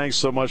community, thanks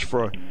so much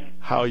for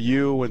how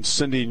you and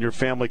Cindy and your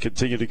family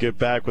continue to give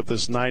back with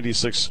this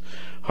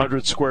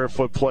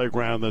 9,600-square-foot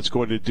playground that's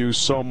going to do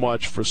so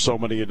much for so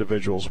many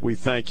individuals. We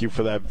thank you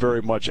for that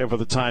very much and for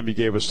the time you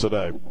gave us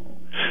today.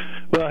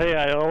 Well, hey,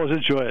 I always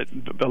enjoy it.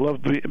 I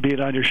love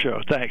being on your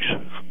show. Thanks.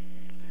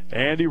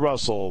 Andy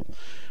Russell,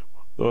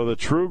 one of the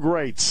true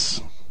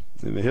greats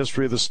in the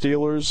history of the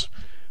Steelers,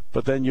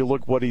 But then you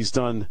look what he's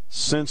done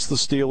since the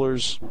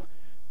Steelers.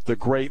 The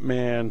great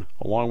man,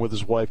 along with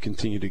his wife,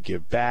 continue to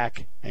give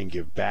back and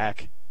give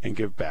back and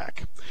give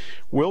back.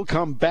 We'll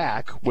come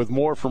back with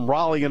more from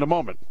Raleigh in a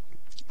moment.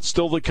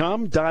 Still to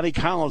come, Donnie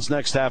Collins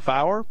next half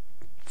hour.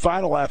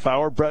 Final half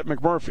hour, Brett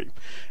McMurphy.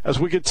 As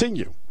we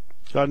continue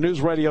on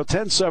News Radio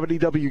 1070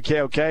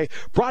 WKOK,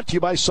 brought to you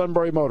by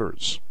Sunbury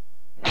Motors.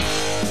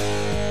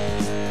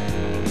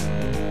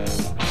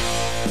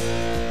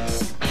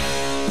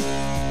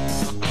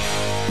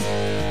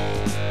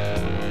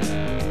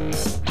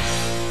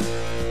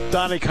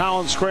 Donnie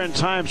Collins, Scranton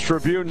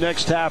Times-Tribune,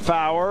 next half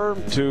hour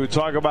to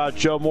talk about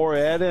Joe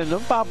Moorhead and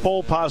about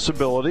bowl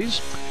possibilities.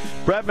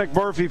 Brett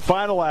McMurphy,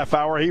 final half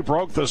hour. He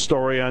broke the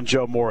story on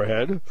Joe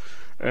Moorhead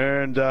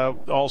and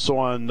also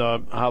on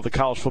how the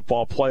college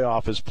football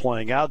playoff is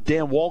playing out.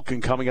 Dan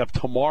Wolken coming up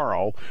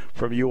tomorrow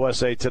from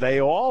USA Today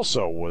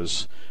also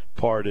was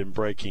part in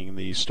breaking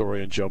the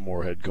story on Joe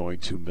Moorhead going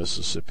to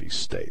Mississippi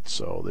State.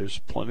 So there's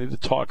plenty to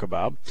talk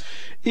about.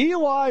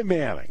 Eli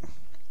Manning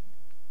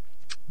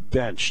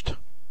benched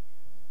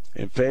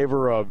in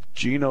favor of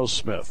Geno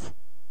Smith.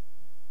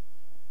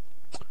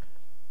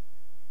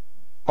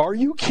 Are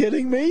you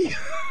kidding me?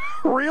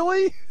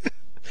 Really?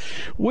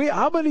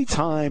 How many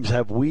times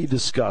have we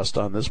discussed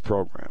on this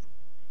program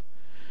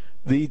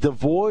the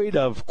devoid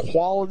of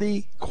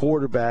quality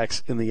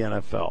quarterbacks in the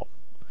NFL?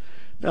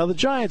 Now, the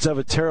Giants have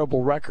a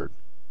terrible record,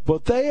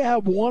 but they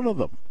have one of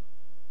them.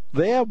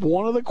 They have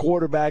one of the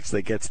quarterbacks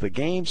that gets the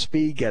game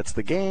speed, gets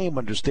the game,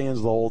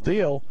 understands the whole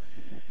deal,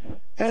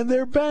 and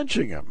they're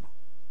benching him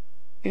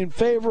in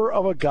favor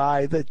of a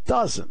guy that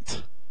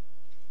doesn't.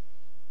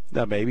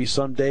 Now, maybe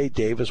someday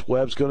Davis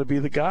Webb's going to be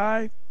the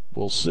guy.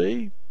 We'll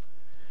see.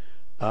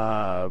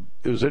 It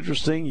was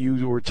interesting.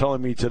 You were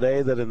telling me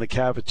today that in the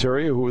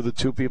cafeteria, who were the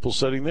two people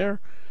sitting there?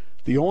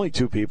 The only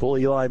two people,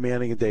 Eli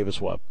Manning and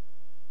Davis Webb.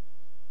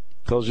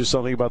 Tells you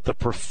something about the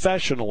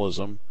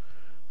professionalism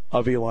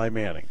of Eli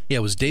Manning. Yeah,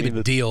 it was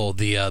David Deal,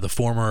 the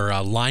former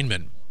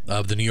lineman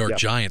of the New York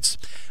Giants.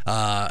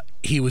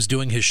 He was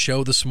doing his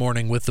show this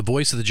morning with the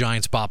voice of the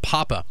Giants, Bob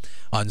Papa,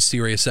 on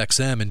Sirius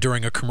XM, and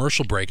during a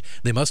commercial break,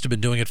 they must have been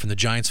doing it from the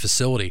Giants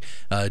facility.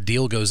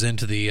 Deal goes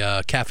into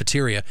the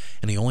cafeteria,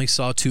 and he only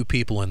saw two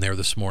people in there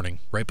this morning,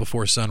 right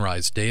before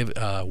sunrise, Dave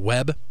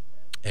Webb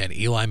and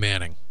Eli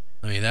Manning.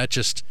 I mean, that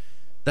just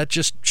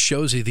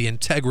shows you the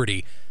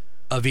integrity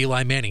of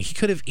Eli Manning. He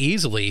could have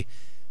easily,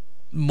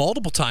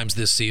 multiple times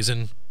this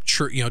season,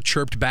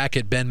 chirped back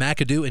at Ben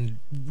McAdoo and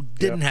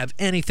didn't have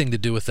anything to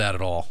do with that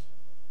at all.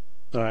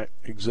 All right,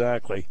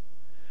 exactly.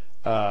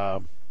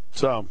 But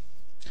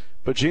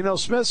Geno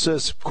Smith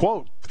says,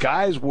 quote,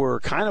 guys were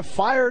kind of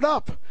fired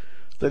up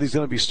that he's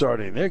going to be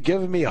starting. They're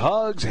giving me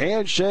hugs,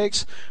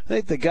 handshakes. I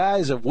think the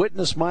guys have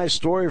witnessed my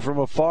story from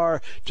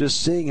afar,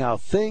 just seeing how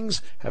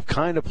things have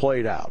kind of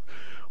played out.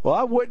 Well,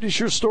 I've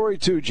witnessed your story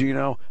too,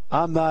 Geno.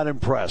 I'm not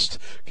impressed.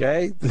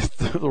 Okay?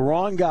 The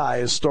wrong guy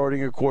is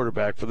starting a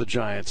quarterback for the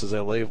Giants as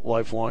a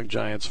lifelong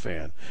Giants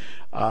fan.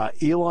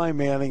 Eli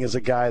Manning is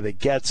a guy that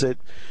gets it.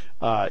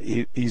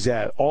 He's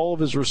at all of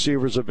his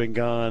receivers have been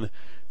gone.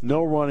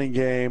 No running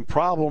game.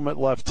 Problem at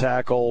left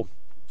tackle.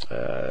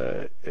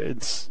 And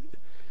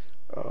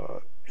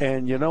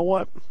you know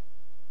what?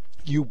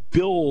 You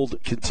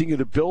continue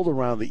to build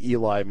around the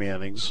Eli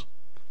Mannings.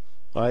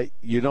 Right?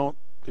 You don't.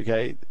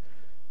 Okay.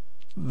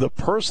 The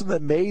person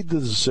that made the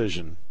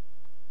decision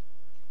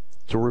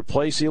to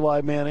replace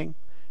Eli Manning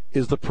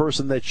is the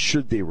person that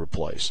should be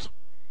replaced.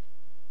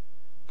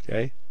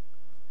 Okay?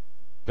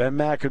 Ben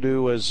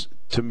McAdoo is,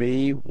 to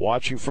me,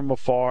 watching from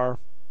afar,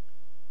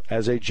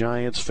 as a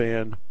Giants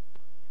fan,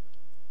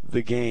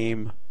 the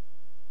game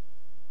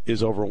is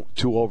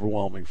too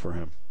overwhelming for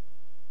him.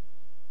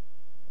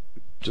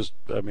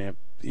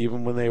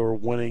 Even when they were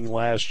winning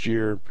last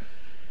year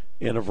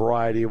in a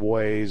variety of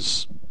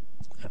ways,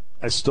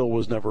 I still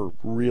was never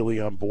really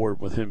on board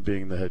with him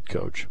being the head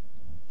coach.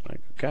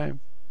 Okay.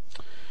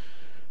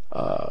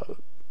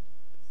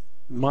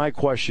 My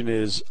question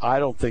is,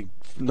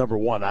 number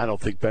one, I don't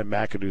think Ben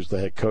McAdoo's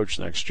the head coach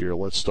next year.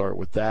 Let's start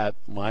with that.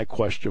 My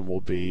question will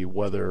be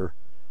whether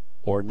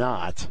or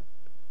not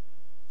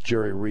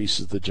Jerry Reese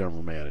is the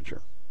general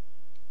manager.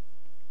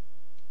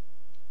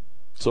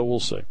 So we'll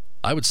see.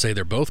 I would say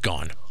they're both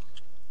gone.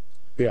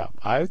 Yeah,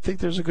 I think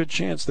there's a good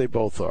chance they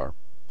both are.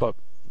 But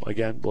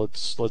again,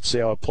 let's see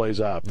how it plays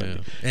out. Yeah.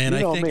 And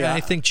I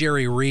think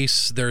Jerry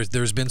Reese,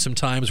 there's been some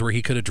times where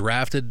he could have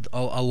drafted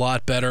a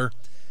lot better.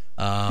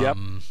 Yep.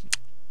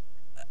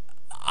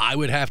 I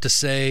would have to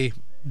say,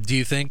 do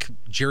you think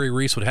Jerry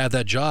Reese would have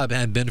that job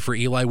had been for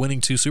Eli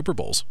winning 2 Super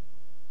Bowls?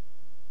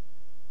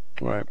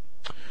 Right.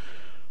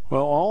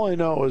 Well, all I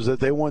know is that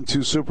they won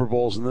 2 Super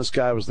Bowls, and this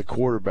guy was the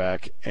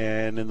quarterback,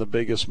 and in the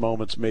biggest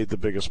moments made the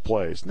biggest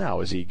plays. Now,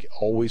 is he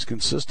always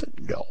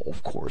consistent? No,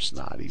 of course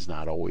not. He's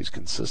not always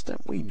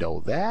consistent. We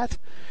know that.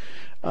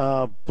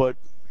 But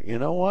you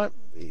know what?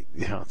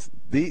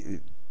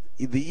 The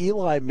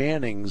Eli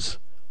Mannings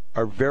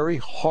are very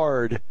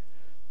hard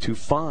to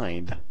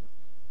find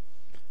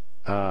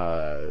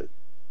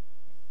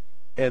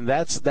And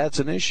that's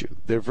an issue.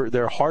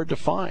 They're hard to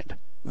find.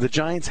 The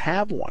Giants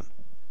have one,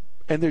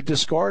 and they're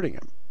discarding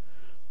him.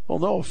 Well,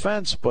 no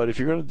offense, but if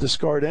you're going to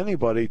discard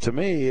anybody, to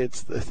me,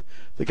 it's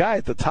the guy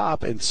at the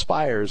top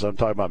inspires, I'm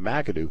talking about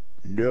McAdoo,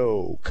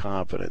 no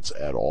confidence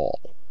at all.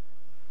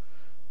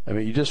 I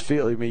mean, you just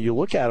feel, you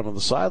look at him on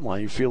the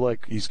sideline, you feel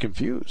like he's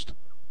confused.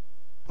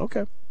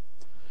 Okay.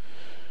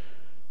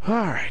 All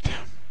right.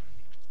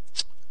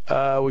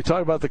 We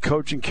talked about the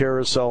coaching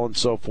carousel and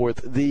so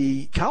forth.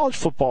 The college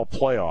football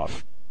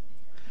playoff.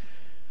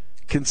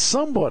 Can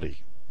somebody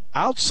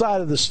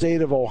outside of the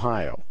state of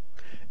Ohio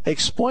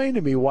explain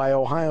to me why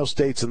Ohio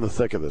State's in the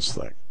thick of this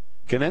thing?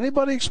 Can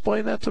anybody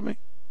explain that to me?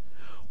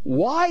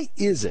 Why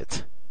is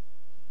it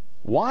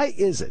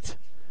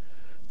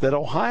that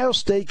Ohio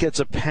State gets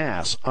a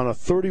pass on a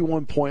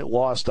 31-point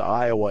loss to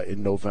Iowa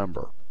in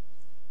November?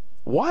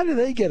 Why do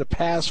they get a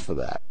pass for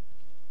that?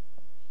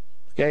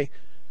 Okay,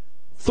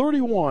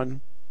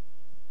 31,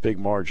 big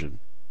margin,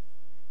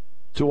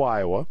 to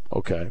Iowa,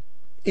 okay,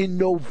 in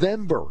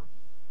November.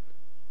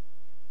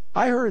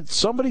 I heard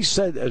somebody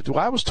said,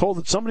 I was told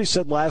that somebody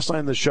said last night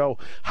in the show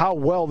how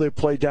well they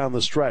played down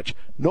the stretch.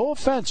 No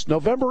offense,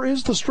 November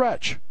is the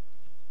stretch.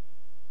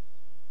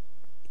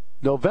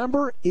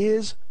 November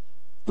is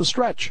the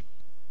stretch.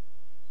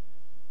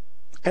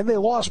 And they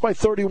lost by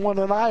 31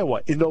 in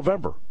Iowa in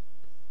November.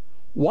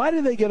 Why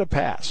did they get a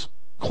pass?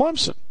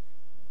 Clemson.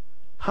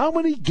 How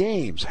many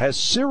games has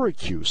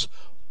Syracuse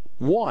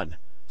won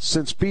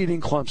since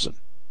beating Clemson?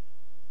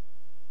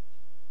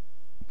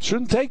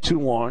 Shouldn't take too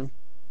long.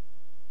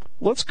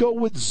 Let's go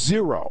with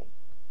 0.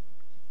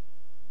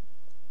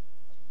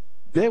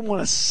 They haven't won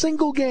a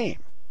single game.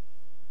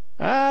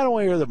 I don't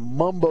want to hear the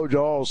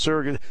mumbo-jumbo.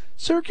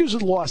 Syracuse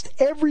has lost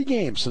every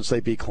game since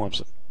they beat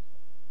Clemson.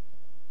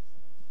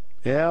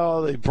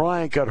 Yeah,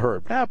 Bryant got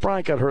hurt.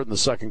 Bryant got hurt in the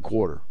second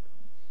quarter.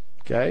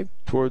 Okay,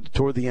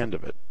 toward the end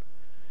of it.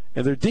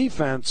 And their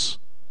defense,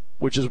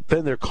 which has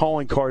been their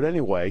calling card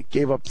anyway,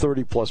 gave up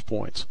 30-plus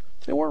points.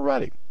 They weren't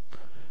ready.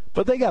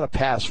 But they got a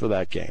pass for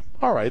that game.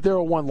 All right, they're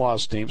a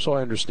one-loss team, so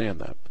I understand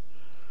that.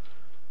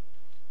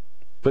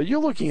 But you're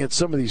looking at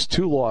some of these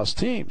two-loss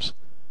teams,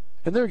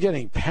 and they're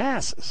getting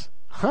passes.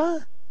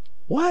 Huh?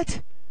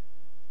 What?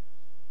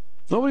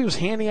 Nobody was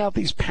handing out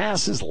these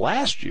passes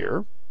last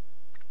year.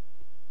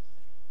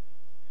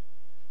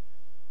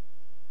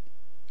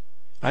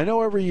 I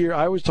know every year,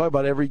 I always talk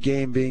about every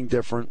game being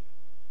different.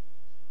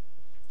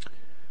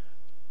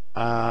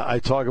 I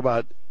talk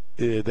about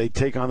they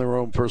take on their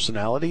own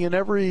personality, and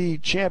every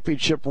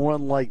championship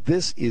run like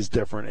this is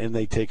different, and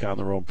they take on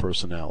their own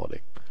personality.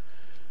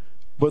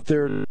 But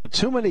there are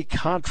too many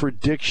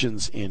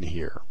contradictions in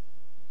here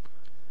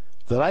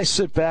that I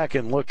sit back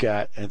and look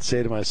at and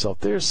say to myself,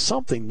 there's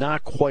something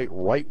not quite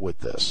right with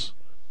this.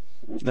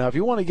 Now, if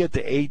you want to get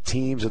to 8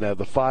 teams and have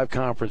the 5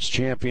 conference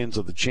champions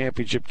of the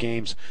championship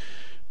games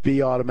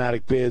be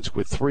automatic bids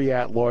with 3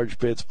 at-large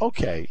bids,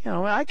 okay,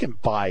 I can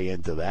buy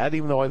into that,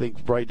 even though I think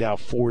right now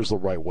 4 is the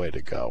right way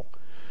to go.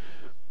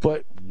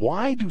 But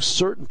why do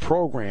certain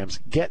programs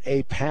get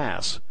a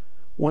pass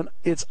when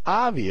it's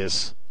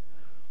obvious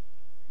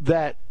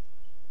that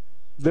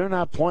they're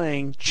not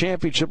playing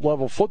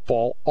championship-level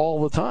football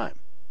all the time?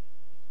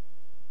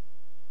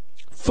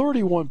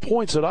 31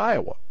 points at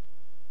Iowa.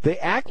 They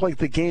act like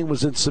the game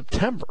was in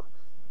September.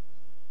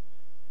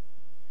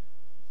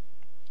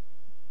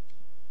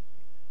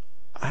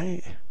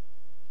 I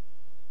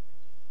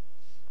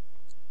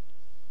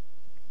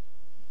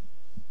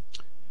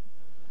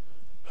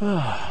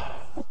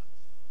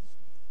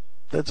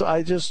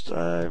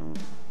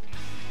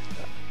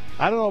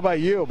don't know about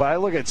you, but I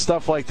look at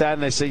stuff like that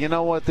and I say, you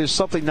know what, there's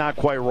something not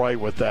quite right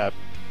with that.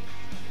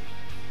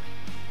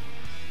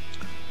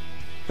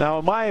 Now,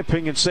 in my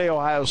opinion, say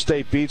Ohio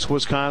State beats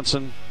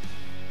Wisconsin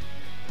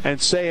and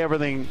say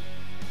everything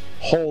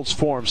holds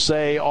form.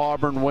 Say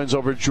Auburn wins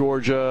over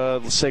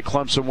Georgia, say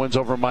Clemson wins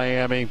over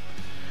Miami,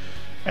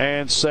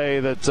 and say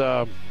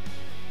that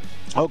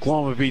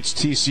Oklahoma beats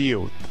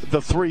TCU.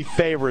 The 3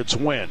 favorites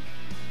win.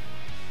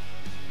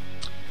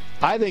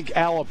 I think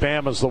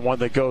Alabama's the one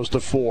that goes to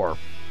 4.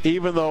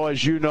 Even though,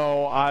 as you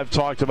know, I've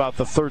talked about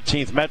the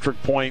 13th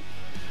metric point.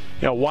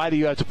 Why do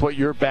you have to put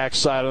your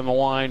backside on the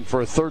line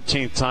for a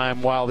 13th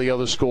time while the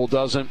other school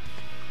doesn't?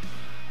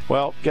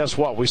 Well, guess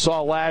what? We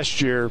saw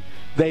last year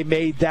they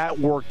made that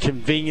work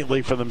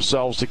conveniently for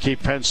themselves to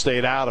keep Penn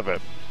State out of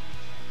it.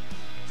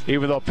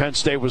 Even though Penn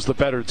State was the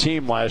better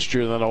team last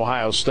year than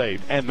Ohio State.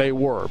 And they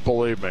were,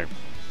 believe me.